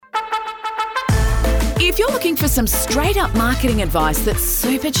If you're looking for some straight-up marketing advice that's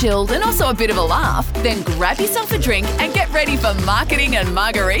super chilled and also a bit of a laugh, then grab yourself a drink and get ready for Marketing and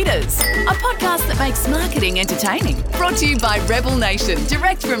Margaritas, a podcast that makes marketing entertaining. Brought to you by Rebel Nation,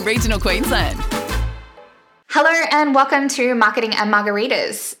 direct from regional Queensland. Hello and welcome to Marketing and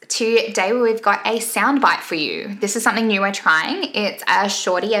Margaritas. Today we've got a soundbite for you. This is something new we're trying. It's a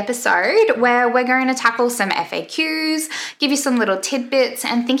shorty episode where we're going to tackle some FAQs, give you some little tidbits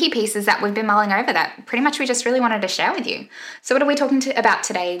and thinky pieces that we've been mulling over that pretty much we just really wanted to share with you. So what are we talking about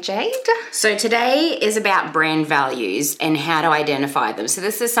today, Jade? So today is about brand values and how to identify them. So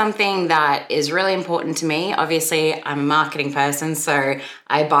this is something that is really important to me. Obviously, I'm a marketing person, so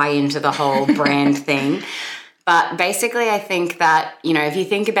I buy into the whole brand thing. But basically, I think that, if you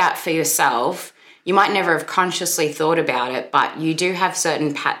think about for yourself, you might never have consciously thought about it, but you do have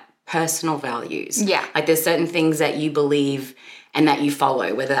certain personal values. Yeah. Like there's certain things that you believe and that you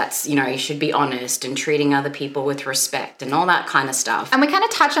follow, whether that's, you should be honest and treating other people with respect and all that kind of stuff. And we kind of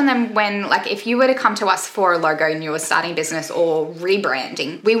touch on them when, if you were to come to us for a logo and you were starting business or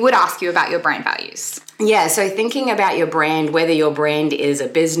rebranding, we would ask you about your brand values. Yeah, so thinking about your brand, whether your brand is a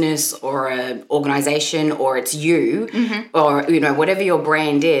business or an organization or it's you or, whatever your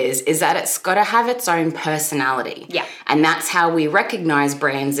brand is that it's got to have its own personality. Yeah. And that's how we recognize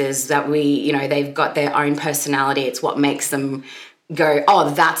brands is that they've got their own personality. It's what makes them go, oh,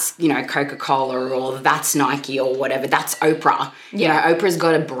 that's, Coca-Cola or that's Nike or whatever. That's Oprah. Yeah. Oprah's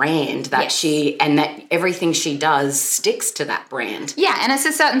got a brand that that everything she does sticks to that brand. Yeah, and it's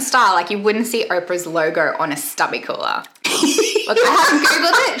a certain style. You wouldn't see Oprah's logo on a stubby cooler. Look, I haven't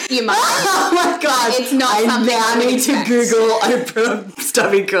Googled it. You must. Oh my gosh. It's not I something now need to Google Oprah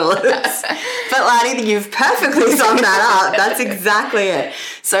stubby coolers. But Lani, you've perfectly summed that up. That's exactly it.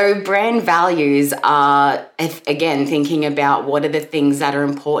 So brand values are, again, thinking about what are the things that are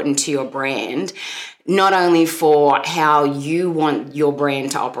important to your brand, not only for how you want your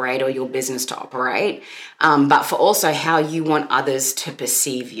brand to operate or your business to operate, but for also how you want others to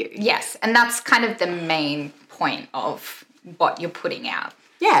perceive you. Yes, and that's kind of the main point of what you're putting out.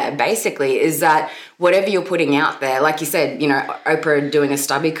 Yeah, basically, is that whatever you're putting out there, like you said, Oprah doing a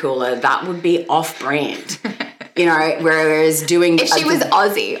stubby cooler, that would be off-brand. Whereas doing... If she was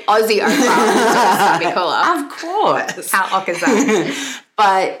Aussie Oprah would do a stubby cooler. Of course. How ock is that?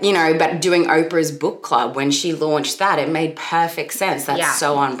 But, but doing Oprah's book club, when she launched that, it made perfect sense. That's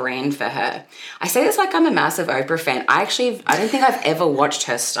so on brand for her. I say this like I'm a massive Oprah fan. I don't think I've ever watched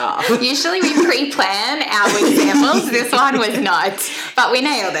her stuff. Usually we pre-plan our examples. This one was not, but we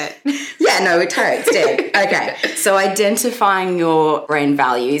nailed it. Yeah, no, we totes did. Okay, so identifying your brand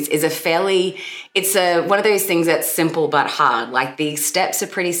values is it's one of those things that's simple but hard. Like the steps are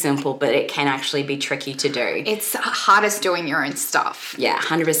pretty simple, but it can actually be tricky to do. It's hardest doing your own stuff. Yeah,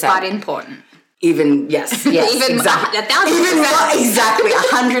 100%. But important. Yes, Even exactly. 1,000%. Exactly,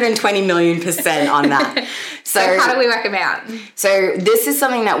 120 million% on that. So how do we work them out? So this is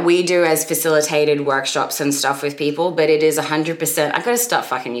something that we do as facilitated workshops and stuff with people, but it is 100%. I've got to stop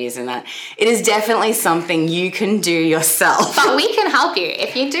fucking using that. It is definitely something you can do yourself. But we can help you.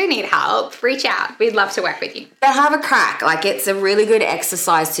 If you do need help, reach out. We'd love to work with you. But have a crack. It's a really good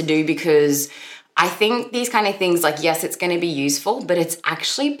exercise to do because I think these kind of things, yes, it's going to be useful, but it's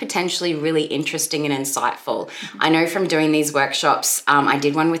actually potentially really interesting and insightful. I know from doing these workshops, I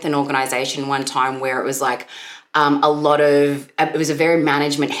did one with an organization one time where it was it was a very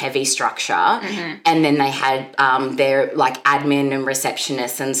management heavy structure. And then they had their admin and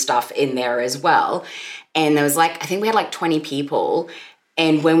receptionists and stuff in there as well. And there was I think we had 20 people.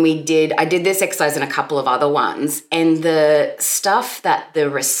 And when I did this exercise and a couple of other ones, and the stuff that the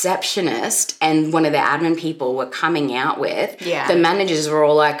receptionist and one of the admin people were coming out with, the managers were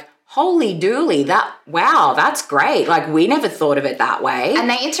all like, holy dooly, wow, that's great. We never thought of it that way. And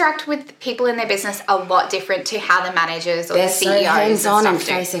they interact with people in their business a lot different to how the managers or They're the CEOs so hands-on and do.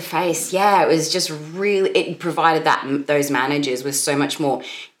 face-to-face. Yeah, it was just it provided those managers with so much more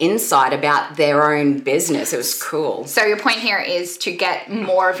insight about their own business. It was cool. So your point here is to get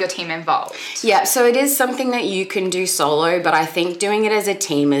more of your team involved. Yeah, so it is something that you can do solo, but I think doing it as a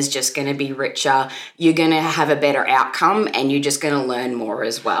team is just going to be richer. You're going to have a better outcome and you're just going to learn more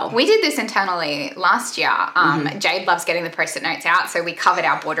as well. We did this internally last year. Jade loves getting the Post-it notes out, so we covered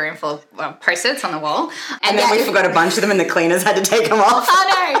our boardroom full of Post-its on the wall. And then we forgot a bunch of them and the cleaners had to take them off.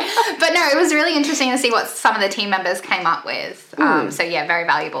 Oh, no. But no, it was really interesting to see what some of the team members came up with. So yeah, very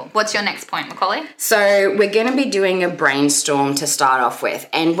valuable. What's your next point, Macaulay? So we're going to be doing a brainstorm to start off with.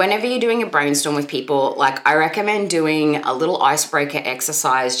 And whenever you're doing a brainstorm with people, like I recommend doing a little icebreaker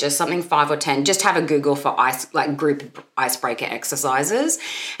exercise, just something 5 or 10, just have a Google for group icebreaker exercises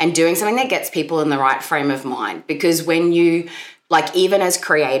and doing something that gets people in the right frame of mind. Because when you, like even as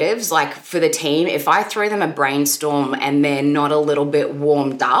creatives, like for the team, if I throw them a brainstorm and they're not a little bit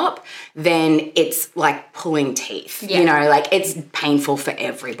warmed up, then it's like pulling teeth, you know, like it's painful for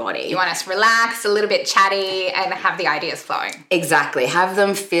everybody. You want us relaxed, a little bit chatty, and have the ideas flowing. Exactly. Have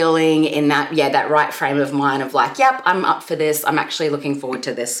them feeling in that right frame of mind of like, yep, I'm up for this. I'm actually looking forward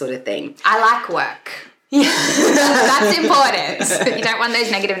to this sort of thing. I like work. Yeah. That's important. You don't want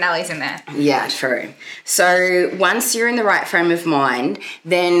those negative Nellies in there. Yeah, true. So once you're in the right frame of mind,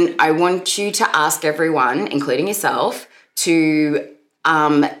 then I want you to ask everyone, including yourself, to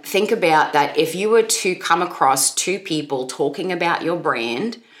think about that if you were to come across 2 people talking about your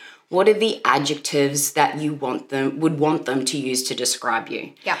brand, what are the adjectives that you would want them to use to describe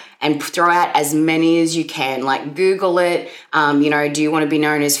you? Yeah. And throw out as many as you can. Like Google it. Do you want to be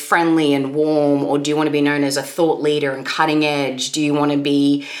known as friendly and warm, or do you want to be known as a thought leader and cutting edge? Do you want to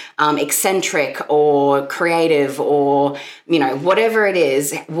be eccentric or creative, or whatever it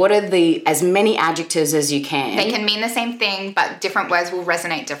is? What are as many adjectives as you can? They can mean the same thing, but different words will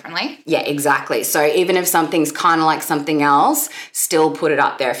resonate differently. Yeah, exactly. So even if something's kind of like something else, still put it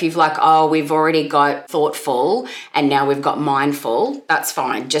up there. If you've like, oh, we've already got thoughtful and now we've got mindful, that's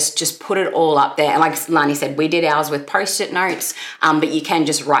fine. Just put it all up there. And like Lani said, we did ours with Post-it notes, but you can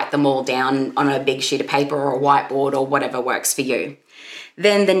just write them all down on a big sheet of paper or a whiteboard or whatever works for you.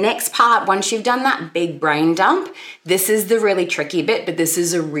 Then the next part, once you've done that big brain dump, this is the really tricky bit, but this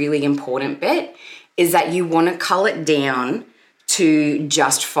is a really important bit, is that you want to cull it down to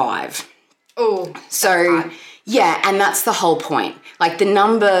just 5. Oh, so yeah, and that's the whole point. Like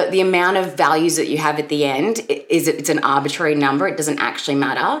the amount of values that you have at the end, it's an arbitrary number. It doesn't actually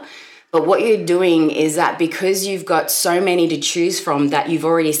matter. But what you're doing is that because you've got so many to choose from that you've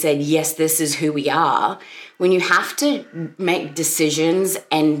already said, yes, this is who we are, when you have to make decisions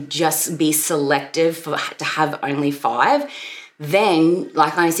and just be selective to have only 5, then,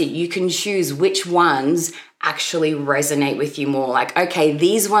 like I said, you can choose which ones actually resonate with you more. Like, okay,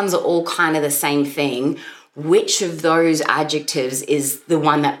 these ones are all kind of the same thing. Which of those adjectives is the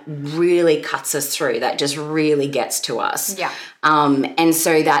one that really cuts us through, that just really gets to us? Yeah. And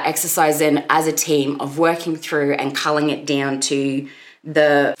so that exercise then as a team of working through and culling it down to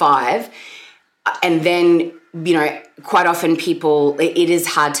the 5, and then, quite often it is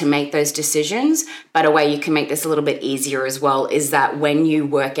hard to make those decisions, but a way you can make this a little bit easier as well is that when you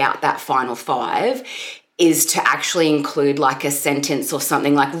work out that final 5, is to actually include like a sentence or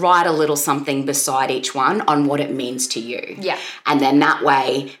something, like write a little something beside each one on what it means to you. Yeah. And then that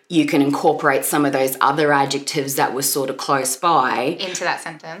way you can incorporate some of those other adjectives that were sort of close by into that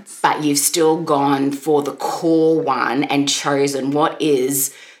sentence. But you've still gone for the core one and chosen what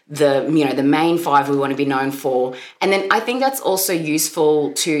is the main 5 we want to be known for. And then I think that's also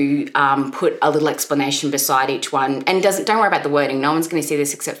useful to put a little explanation beside each one. And don't worry about the wording. No one's going to see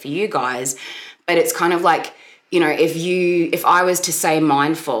this except for you guys. But it's kind of like, if I was to say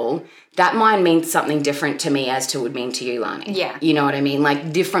mindful, that might mean something different to me as to would mean to you, Lani. Yeah. You know what I mean? Like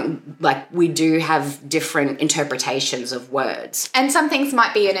we do have different interpretations of words. And some things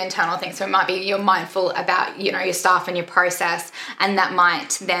might be an internal thing. So it might be you're mindful about, your staff and your process, and that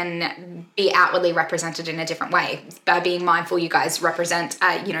might then be outwardly represented in a different way. By being mindful, you guys represent,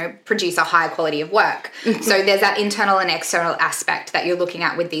 produce a higher quality of work. Mm-hmm. So there's that internal and external aspect that you're looking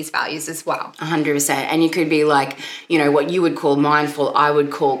at with these values as well. 100%. And you could be like, what you would call mindful, I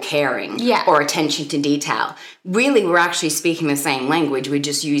would call caring. Yeah. Or attention to detail. Really, we're actually speaking the same language. We're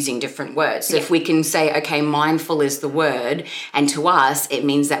just using different words. So if we can say, okay, mindful is the word, and to us, it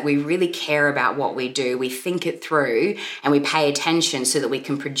means that we really care about what we do. We think it through and we pay attention so that we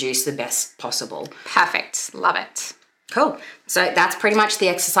can produce the best possible. Perfect. Love it. Cool. So that's pretty much the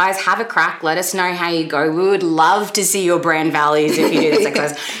exercise. Have a crack. Let us know how you go. We would love to see your brand values if you do this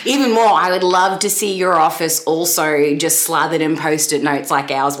exercise. Even more, I would love to see your office also just slathered in Post-it notes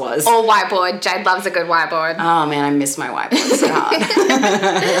like ours was. Or whiteboard. Jade loves a good whiteboard. Oh, man, I miss my whiteboard so hard.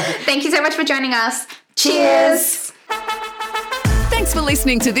 Thank you so much for joining us. Cheers. Thanks for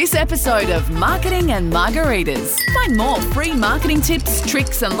listening to this episode of Marketing and Margaritas. Find more free marketing tips,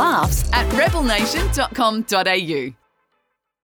 tricks and laughs at rebelnation.com.au.